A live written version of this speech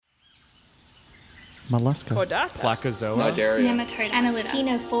Mollusca. Chordata. Placozoa. Nematode. Annelida.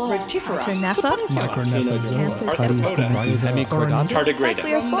 Ctenophora. Rotifera. Micronephozoa. Hemicordon. Tardigrada.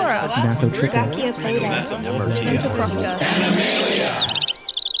 Cyclophora. Gnathotrichum. Brachiopoda.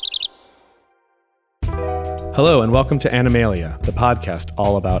 Hello and welcome to Animalia, the podcast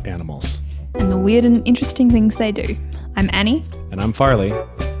all about animals. And the weird and interesting things they do. I'm Annie. And I'm Farley.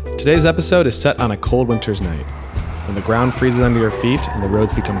 Today's episode is set on a cold winter's night, when the ground freezes under your feet and the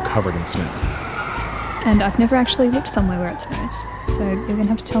roads become covered in snow. And I've never actually lived somewhere where it snows, so you're going to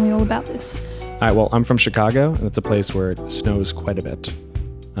have to tell me all about this. All right, well, I'm from Chicago, and it's a place where it snows quite a bit.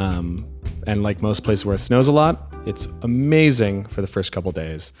 And like most places where it snows a lot, it's amazing for the first couple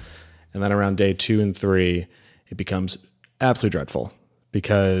days. And then around day 2 and 3, it becomes absolutely dreadful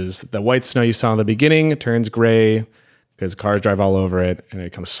because the white snow you saw in the beginning turns gray because cars drive all over it and it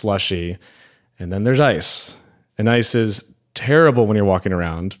becomes slushy. And then there's ice. And ice is terrible when you're walking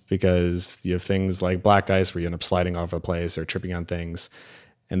around because you have things like black ice where you end up sliding all over the place or tripping on things.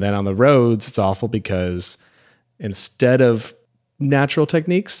 And then on the roads, it's awful because instead of natural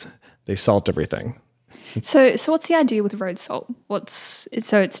techniques, they salt everything. So what's the idea with road salt? It's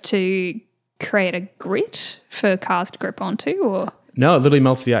to create a grit for cars to grip onto, or? No, it literally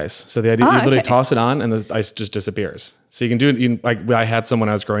melts the ice. So the idea, you literally okay. toss it on and the ice just disappears. So you can do it. Like I had some when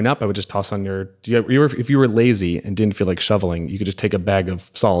I was growing up, I would just toss on if you were lazy and didn't feel like shoveling, you could just take a bag of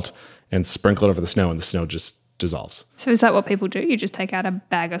salt and sprinkle it over the snow and the snow just dissolves. So is that what people do? You just take out a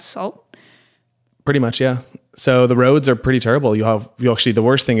bag of salt? Pretty much, yeah. So the roads are pretty terrible. The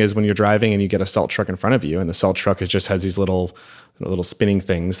worst thing is when you're driving and you get a salt truck in front of you and the salt truck just has these little spinning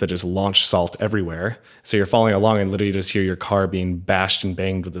things that just launch salt everywhere. So you're following along and literally just hear your car being bashed and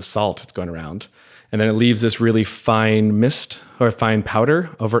banged with the salt that's going around. And then it leaves this really fine mist or fine powder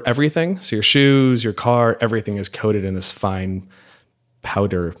over everything. So your shoes, your car, everything is coated in this fine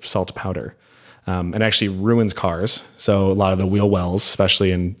powder, salt powder. And actually ruins cars. So a lot of the wheel wells,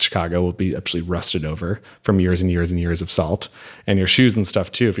 especially in Chicago, will be actually rusted over from years and years and years of salt. And your shoes and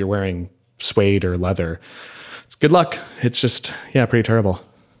stuff too, if you're wearing suede or leather, it's good luck. It's just, pretty terrible.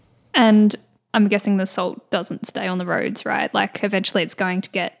 And I'm guessing the salt doesn't stay on the roads, right? Like eventually it's going to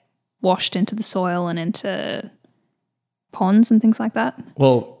get washed into the soil and into ponds and things like that.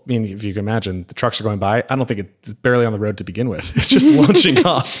 Well, I mean, if you can imagine, the trucks are going by. I don't think it's barely on the road to begin with. It's just launching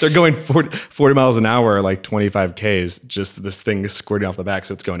off. They're going 40 miles an hour, like 25 Ks. Just this thing is squirting off the back,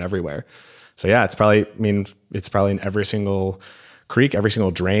 so it's going everywhere. So yeah, it's probably in every single creek, every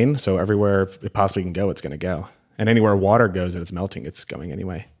single drain. So everywhere it possibly can go, it's going to go. And anywhere water goes and it's melting, it's going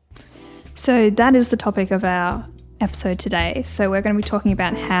anyway. So that is the topic of our episode today. So we're going to be talking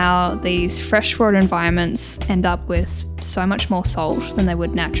about how these freshwater environments end up with so much more salt than they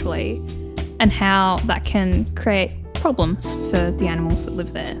would naturally, and how that can create problems for the animals that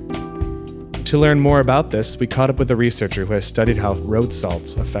live there. To learn more about this, we caught up with a researcher who has studied how road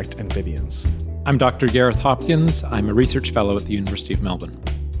salts affect amphibians. I'm Dr. Gareth Hopkins. I'm a research fellow at the University of Melbourne.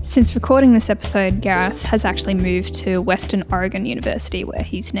 Since recording this episode, Gareth has actually moved to Western Oregon University, where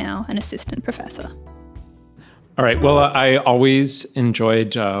he's now an assistant professor. All right. Well, I always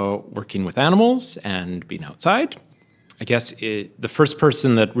enjoyed working with animals and being outside. I guess the first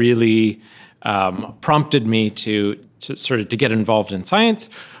person that really prompted me to get involved in science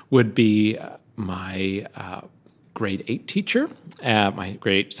would be my grade 8 teacher, my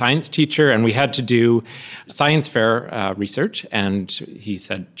grade 8 science teacher, and we had to do science fair research, and he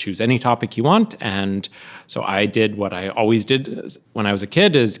said, choose any topic you want. And so I did what I always did when I was a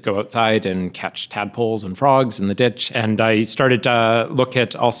kid, is go outside and catch tadpoles and frogs in the ditch. And I started to look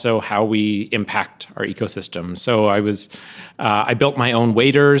at also how we impact our ecosystem. So I built my own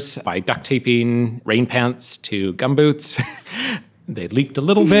waders by duct taping rain pants to gumboots. They leaked a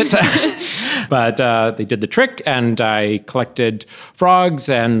little bit, but they did the trick. And I collected frogs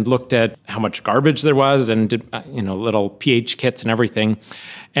and looked at how much garbage there was and did little pH kits and everything.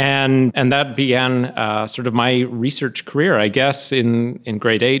 And that began sort of my research career, I guess. In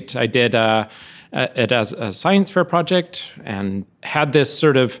grade 8, I did it as a science fair project and had this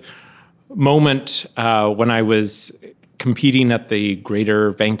sort of moment when I was competing at the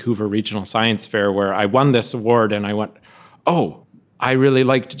Greater Vancouver Regional Science Fair, where I won this award, and I went, oh, I really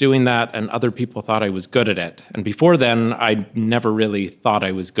liked doing that, and other people thought I was good at it. And before then, I never really thought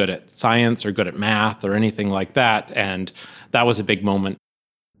I was good at science or good at math or anything like that, and that was a big moment.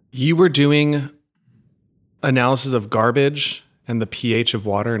 You were doing analysis of garbage and the pH of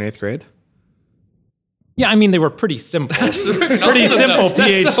water in 8th grade? Yeah, I mean, they were pretty simple. Pretty simple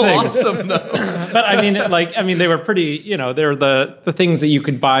pH That's so things. awesome, though. But they were pretty, they're the things that you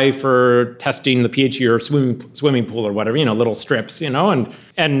could buy for testing the pH of your swimming pool or whatever, little strips,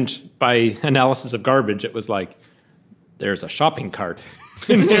 and by analysis of garbage, it was like, there's a shopping cart.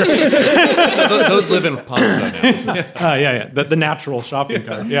 Those live in ponds though now. Yeah. The natural shopping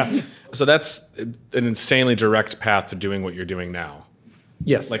cart, yeah. So that's an insanely direct path to doing what you're doing now.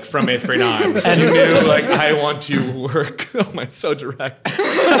 Yes. Like from 8th grade on. And you knew, like, I want to work. Oh my, it's so direct.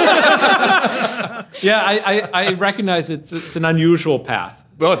 Yeah, I recognize it's an unusual path.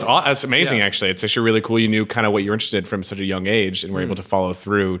 Well, it's amazing, actually. It's actually really cool. You knew kind of what you're interested in from such a young age and were able to follow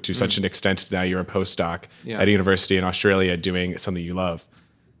through to such an extent. Now you're a postdoc at a university in Australia doing something you love.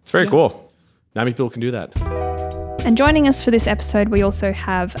 It's very cool. Not many people can do that. And joining us for this episode, we also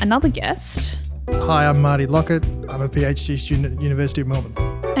have another guest. Hi, I'm Marty Lockett. I'm a PhD student at University of Melbourne.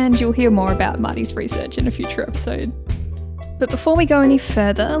 And you'll hear more about Marty's research in a future episode. But before we go any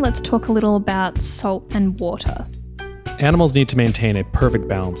further, let's talk a little about salt and water. Animals need to maintain a perfect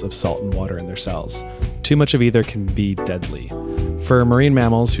balance of salt and water in their cells. Too much of either can be deadly. For marine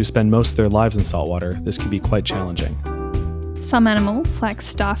mammals who spend most of their lives in saltwater, this can be quite challenging. Some animals, like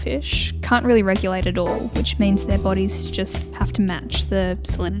starfish, can't really regulate at all, which means their bodies just have to match the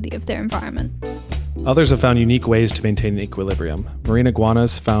salinity of their environment. Others have found unique ways to maintain an equilibrium. Marine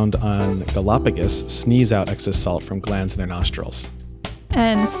iguanas found on Galapagos sneeze out excess salt from glands in their nostrils.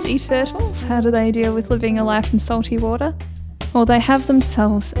 And sea turtles, how do they deal with living a life in salty water? Well, they have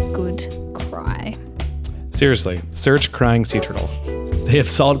themselves a good cry. Seriously, search crying sea turtle. They have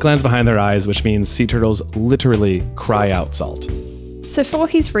salt glands behind their eyes, which means sea turtles literally cry out salt. So for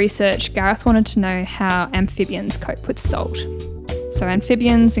his research, Gareth wanted to know how amphibians cope with salt. So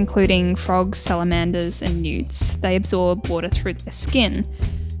amphibians, including frogs, salamanders, and newts, they absorb water through their skin.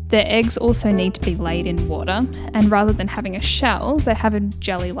 Their eggs also need to be laid in water, and rather than having a shell, they have a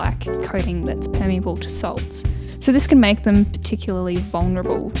jelly-like coating that's permeable to salts. So this can make them particularly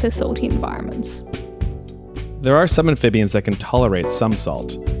vulnerable to salty environments. There are some amphibians that can tolerate some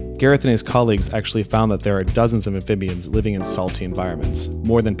salt. Gareth and his colleagues actually found that there are dozens of amphibians living in salty environments,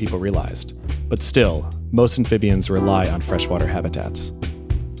 more than people realized. But still, most amphibians rely on freshwater habitats.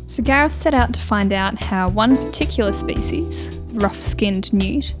 So Gareth set out to find out how one particular species, the rough-skinned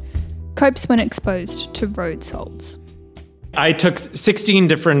newt, copes when exposed to road salts. I took 16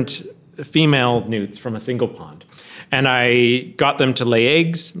 different female newts from a single pond, and I got them to lay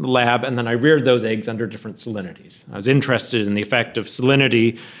eggs in the lab, and then I reared those eggs under different salinities. I was interested in the effect of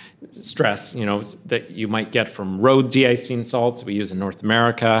salinity stress, that you might get from road de-icing salts we use in North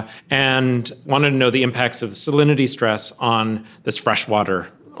America, and wanted to know the impacts of the salinity stress on this freshwater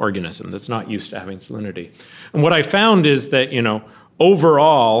organism that's not used to having salinity. And what I found is that,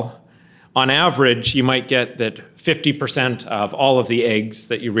 overall, on average, you might get that 50% of all of the eggs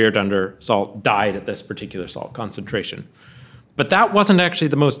that you reared under salt died at this particular salt concentration. But that wasn't actually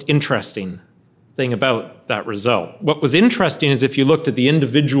the most interesting thing about that result. What was interesting is if you looked at the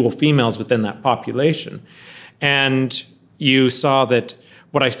individual females within that population, and you saw that,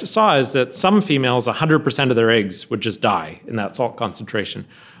 what I saw is that some females, 100% of their eggs would just die in that salt concentration.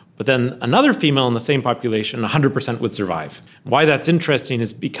 But then another female in the same population, 100% would survive. Why that's interesting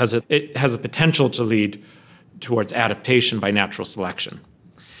is because it has a potential to lead towards adaptation by natural selection.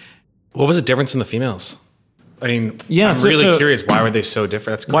 What was the difference in the females? I mean, Yeah, I'm really curious. Why were they so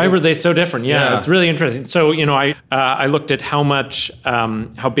different? That's cool. Why were they so different? Yeah. It's really interesting. So, I looked at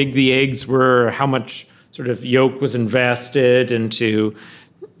how big the eggs were, how much sort of yolk was invested into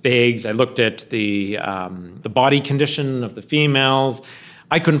the eggs. I looked at the body condition of the females.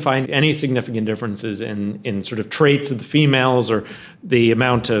 I couldn't find any significant differences in sort of traits of the females or the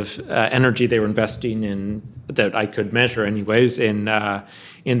amount of energy they were investing in that I could measure anyways in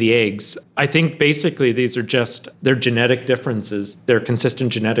the eggs. I think basically they're genetic differences. They're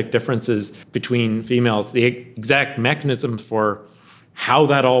consistent genetic differences between females. The exact mechanism for how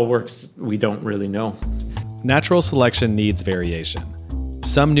that all works, we don't really know. Natural selection needs variation.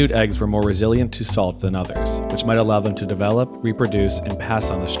 Some newt eggs were more resilient to salt than others, which might allow them to develop, reproduce, and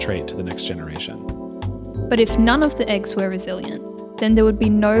pass on this trait to the next generation. But if none of the eggs were resilient, then there would be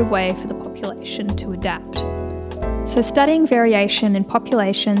no way for the population to adapt. So studying variation in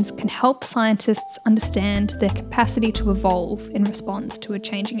populations can help scientists understand their capacity to evolve in response to a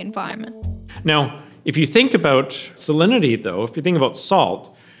changing environment. Now, if you think about salinity, though, if you think about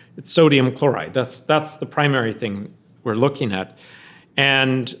salt, it's sodium chloride. That's the primary thing we're looking at.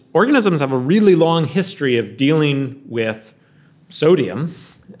 And organisms have a really long history of dealing with sodium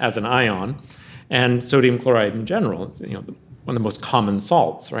as an ion and sodium chloride in general. one of the most common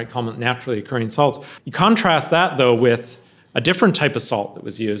salts, right? Common, naturally occurring salts. You contrast that, though, with a different type of salt that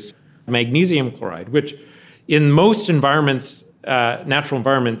was used, magnesium chloride, which in most environments, natural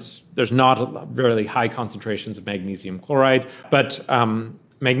environments, there's not very high concentrations of magnesium chloride, but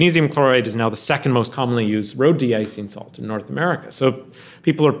magnesium chloride is now the second most commonly used road de-icing salt in North America. So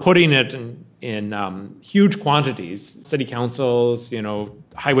people are putting it in huge quantities. City councils,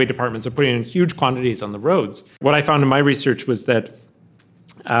 highway departments are putting in huge quantities on the roads. What I found in my research was that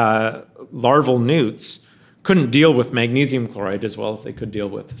larval newts couldn't deal with magnesium chloride as well as they could deal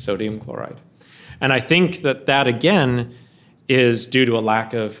with sodium chloride. And I think that again is due to a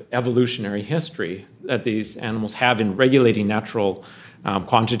lack of evolutionary history that these animals have in regulating natural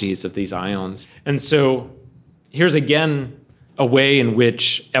quantities of these ions. And so here's again a way in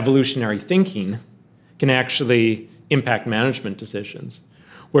which evolutionary thinking can actually impact management decisions,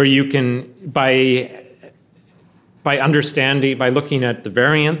 where you can, by looking at the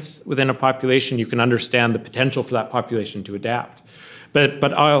variance within a population, you can understand the potential for that population to adapt.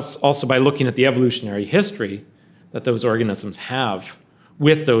 But also by looking at the evolutionary history that those organisms have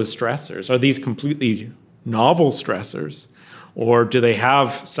with those stressors. Are these completely novel stressors, or do they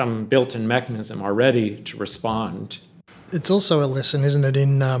have some built-in mechanism already to respond? It's also a lesson, isn't it,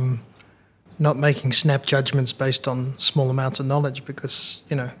 in not making snap judgments based on small amounts of knowledge, because,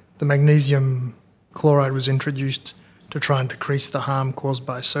 the magnesium chloride was introduced to try and decrease the harm caused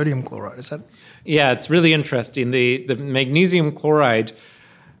by sodium chloride. Is that? Yeah, it's really interesting. The magnesium chloride,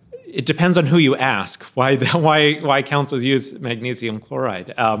 it depends on who you ask why councils use magnesium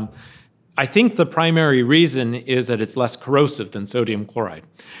chloride. I think the primary reason is that it's less corrosive than sodium chloride.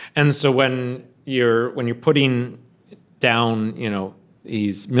 And so when you're putting down,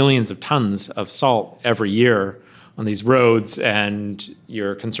 these millions of tons of salt every year on these roads, and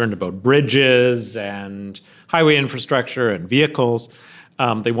you're concerned about bridges and highway infrastructure and vehicles,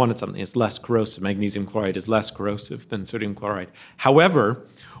 they wanted something that's less corrosive. Magnesium chloride is less corrosive than sodium chloride. However,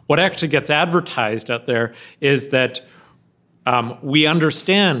 what actually gets advertised out there is that we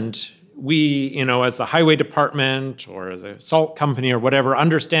understand, as the highway department or as a salt company or whatever,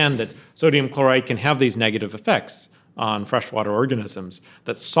 understand that sodium chloride can have these negative effects on freshwater organisms,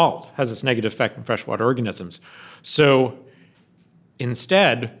 that salt has this negative effect on freshwater organisms. So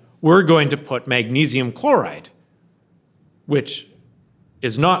instead, we're going to put magnesium chloride, which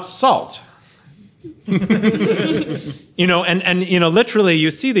is not salt. Literally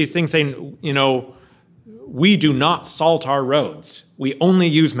you see these things saying, we do not salt our roads. We only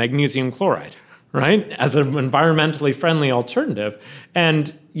use magnesium chloride, right? As an environmentally friendly alternative.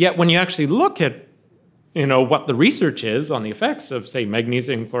 And yet when you actually look at, what the research is on the effects of, say,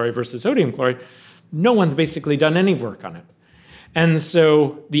 magnesium chloride versus sodium chloride, no one's basically done any work on it. And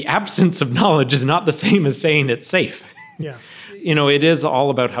so the absence of knowledge is not the same as saying it's safe. Yeah. It is all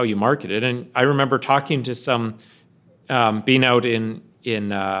about how you market it. And I remember talking to some, being out in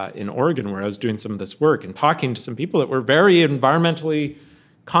Oregon where I was doing some of this work, and talking to some people that were very environmentally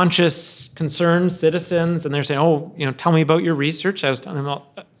conscious, concerned citizens, and they're saying, tell me about your research. I was telling them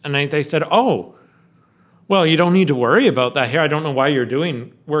about, and they said, well, you don't need to worry about that here. I don't know why you're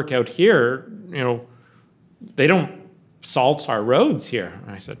doing work out here. They don't salt our roads here.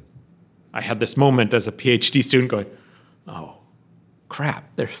 And I had this moment as a PhD student going, oh,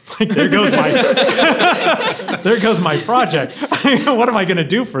 crap, there goes my project. What am I going to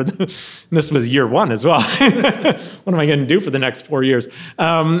do for this was year one as well. What am I going to do for the next 4 years?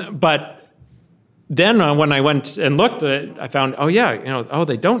 But then when I went and looked at it, I found,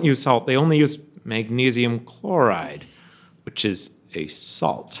 they don't use salt. They only use magnesium chloride, which is a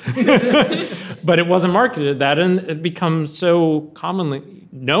salt. But it wasn't marketed that, and it becomes so commonly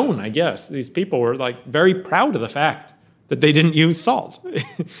known, I guess. These people were very proud of the fact that they didn't use salt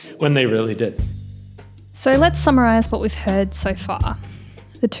when they really did. So let's summarise what we've heard so far.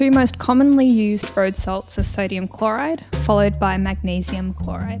 The two most commonly used road salts are sodium chloride, followed by magnesium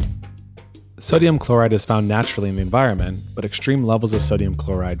chloride. Sodium chloride is found naturally in the environment, but extreme levels of sodium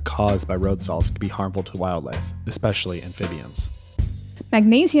chloride caused by road salts can be harmful to wildlife, especially amphibians.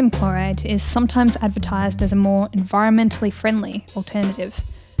 Magnesium chloride is sometimes advertised as a more environmentally friendly alternative,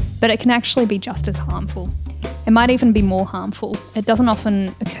 but it can actually be just as harmful. It might even be more harmful. It doesn't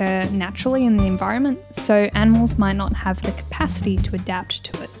often occur naturally in the environment, so animals might not have the capacity to adapt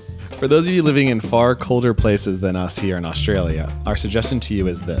to it. For those of you living in far colder places than us here in Australia, our suggestion to you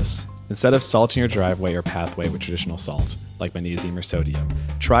is this. Instead of salting your driveway or pathway with traditional salt, like magnesium or sodium,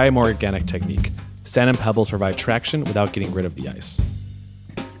 try a more organic technique. Sand and pebbles provide traction without getting rid of the ice.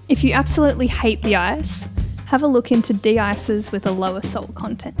 If you absolutely hate the ice, have a look into de-icers with a lower salt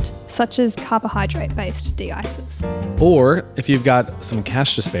content, such as carbohydrate-based de-icers. Or if you've got some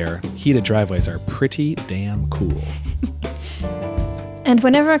cash to spare, heated driveways are pretty damn cool. And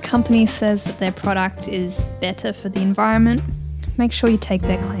whenever a company says that their product is better for the environment, make sure you take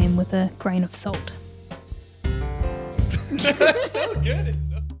their claim with a grain of salt.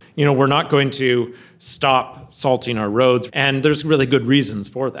 You know, we're not going to stop salting our roads, and there's really good reasons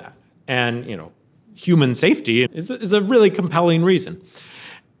for that. And, you know, human safety is a really compelling reason.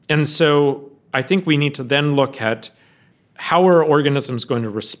 And so I think we need to then look at how are organisms going to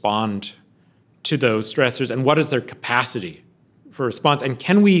respond to those stressors, and what is their capacity for response, and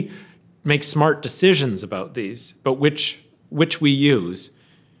can we make smart decisions about these, but which we use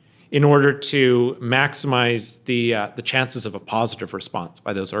in order to maximize the chances of a positive response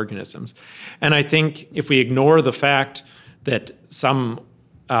by those organisms. And I think if we ignore the fact that some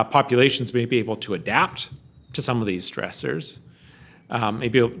populations may be able to adapt to some of these stressors, may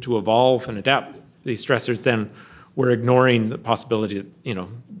be able to evolve and adapt these stressors, then we're ignoring the possibility that, you know,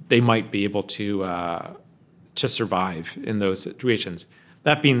 they might be able to survive in those situations.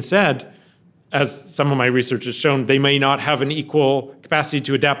 That being said, as some of my research has shown, they may not have an equal capacity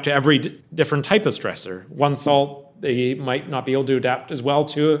to adapt to every different type of stressor. One salt, they might not be able to adapt as well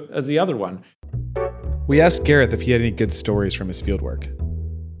to as the other one. We asked Gareth if he had any good stories from his fieldwork.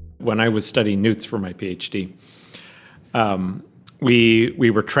 When I was studying newts for my PhD, we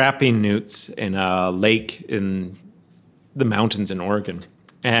were trapping newts in a lake in the mountains in Oregon.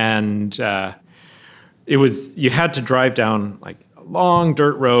 And you had to drive down like a long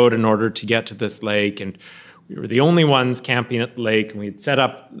dirt road in order to get to this lake, and we were the only ones camping at the lake, and we'd set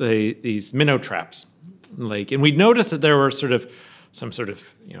up these minnow traps in the lake, and we'd noticed that there were some sort of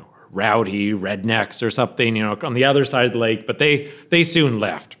you know, rowdy rednecks or something, you know, on the other side of the lake, but they soon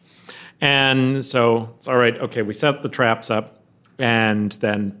left. And so it's all right, okay, we set the traps up, and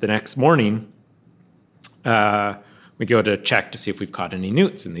then the next morning we go to check to see if we've caught any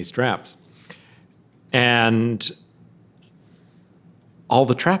newts in these traps. And all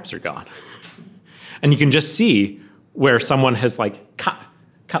the traps are gone. And you can just see where someone has like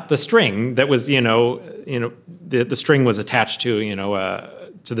cut the string that was, the string was attached to,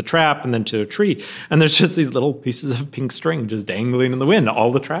 to the trap and then to a tree. And there's just these little pieces of pink string just dangling in the wind.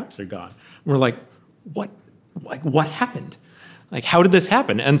 All the traps are gone. And we're like, what happened? Like, how did this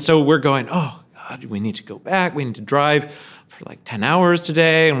happen? And so we're going, oh God, we need to go back. We need to drive for like 10 hours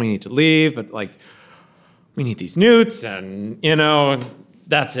today, and we need to leave. But like, we need these newts, and,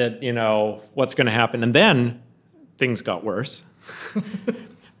 that's it, what's going to happen? And then things got worse.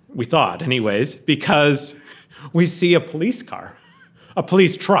 We thought, anyways, because we see a police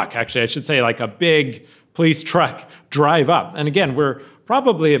truck, actually, I should say, like a big police truck drive up. And again, we're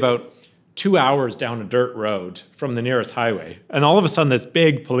probably about 2 hours down a dirt road from the nearest highway. And all of a sudden, this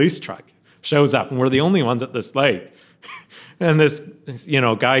big police truck shows up, and we're the only ones at this lake. And this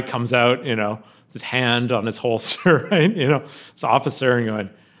guy comes out, his hand on his holster, right? This officer, and going,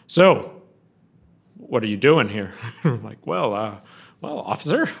 so, what are you doing here? I'm like, well,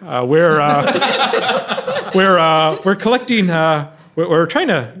 officer, we're collecting, we're trying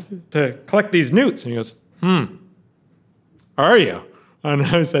to collect these newts. And he goes, are you? And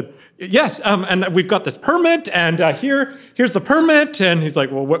I said, yes, and we've got this permit, and here's the permit. And he's like,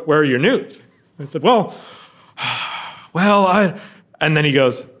 well, where are your newts? I said, well, and then he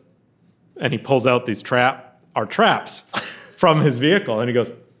goes, and he pulls out our traps from his vehicle, and he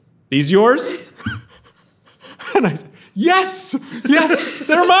goes, these yours? And I said, yes,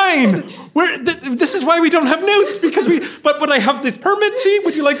 they're mine. This is why we don't have newts, because but I have this permit, see,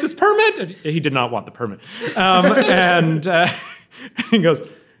 would you like this permit? And he did not want the permit. And he goes,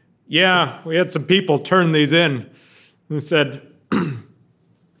 yeah, we had some people turn these in and said,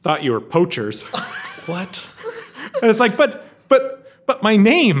 thought you were poachers. What? And it's like, but my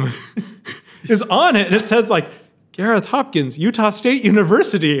name is on it, and it says like Gareth Hopkins, Utah State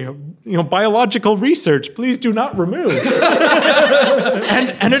University, biological research. Please do not remove.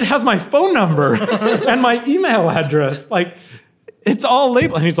 and it has my phone number and my email address. Like, it's all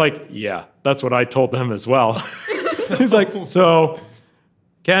labeled. And he's like, yeah, that's what I told them as well. He's like, so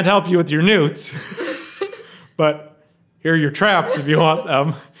can't help you with your newts, but here are your traps if you want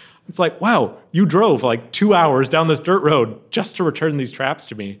them. It's like, wow, you drove like 2 hours down this dirt road just to return these traps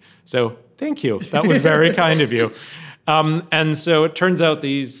to me. So thank you. That was very kind of you. And so it turns out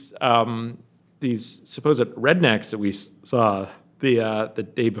these supposed rednecks that we saw the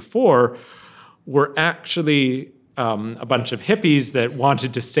day before were actually a bunch of hippies that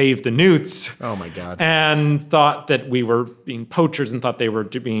wanted to save the newts. Oh my God. And thought that we were being poachers and thought they were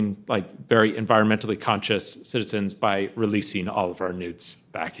being like very environmentally conscious citizens by releasing all of our newts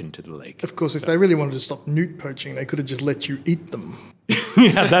back into the lake. Of course, if they really wanted to stop newt poaching, they could have just let you eat them.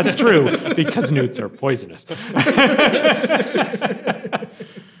 Yeah, that's true, because newts are poisonous.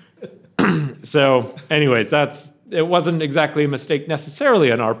 So, anyways, it wasn't exactly a mistake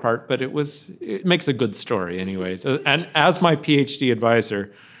necessarily on our part, but it makes a good story anyways. And as my PhD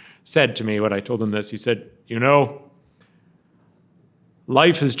advisor said to me when I told him this, he said,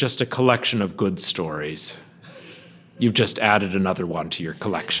 life is just a collection of good stories. You've just added another one to your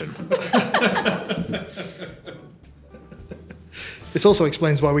collection. This also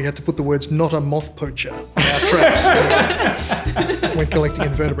explains why we had to put the words "not a moth poacher" on our traps when collecting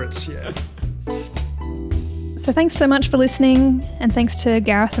invertebrates. Yeah. So thanks so much for listening, and thanks to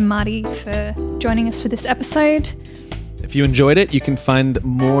Gareth and Marty for joining us for this episode. If you enjoyed it, you can find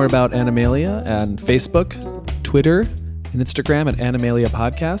more about Animalia on Facebook, Twitter, and Instagram at Animalia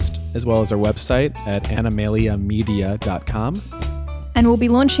Podcast, as well as our website at animaliamedia.com. And we'll be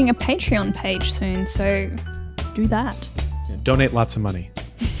launching a Patreon page soon, so do that. Donate lots of money.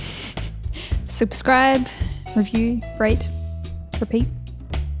 Subscribe, review, rate, repeat.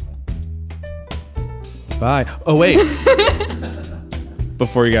 Bye. Oh, wait.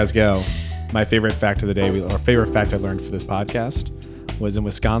 Before you guys go, my favorite fact of the day, or favorite fact I learned for this podcast, was in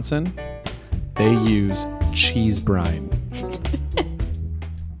Wisconsin, they use cheese brine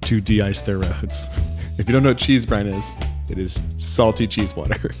to de-ice their roads. If you don't know what cheese brine is, it is salty cheese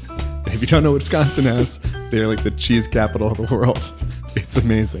water. And if you don't know what Wisconsin has, they're like the cheese capital of the world. It's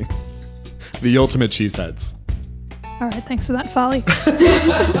amazing. The ultimate cheeseheads. All right, thanks for that, Farley.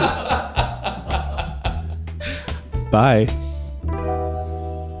 Bye.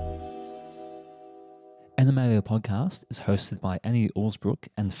 Animalia Podcast is hosted by Annie Alsbrook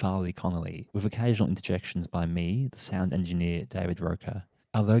and Farley Connolly, with occasional interjections by me, the sound engineer David Roker.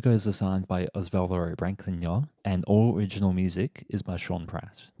 Our logo is designed by Osvaldo Branquinho, and all original music is by Sean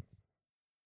Pratt.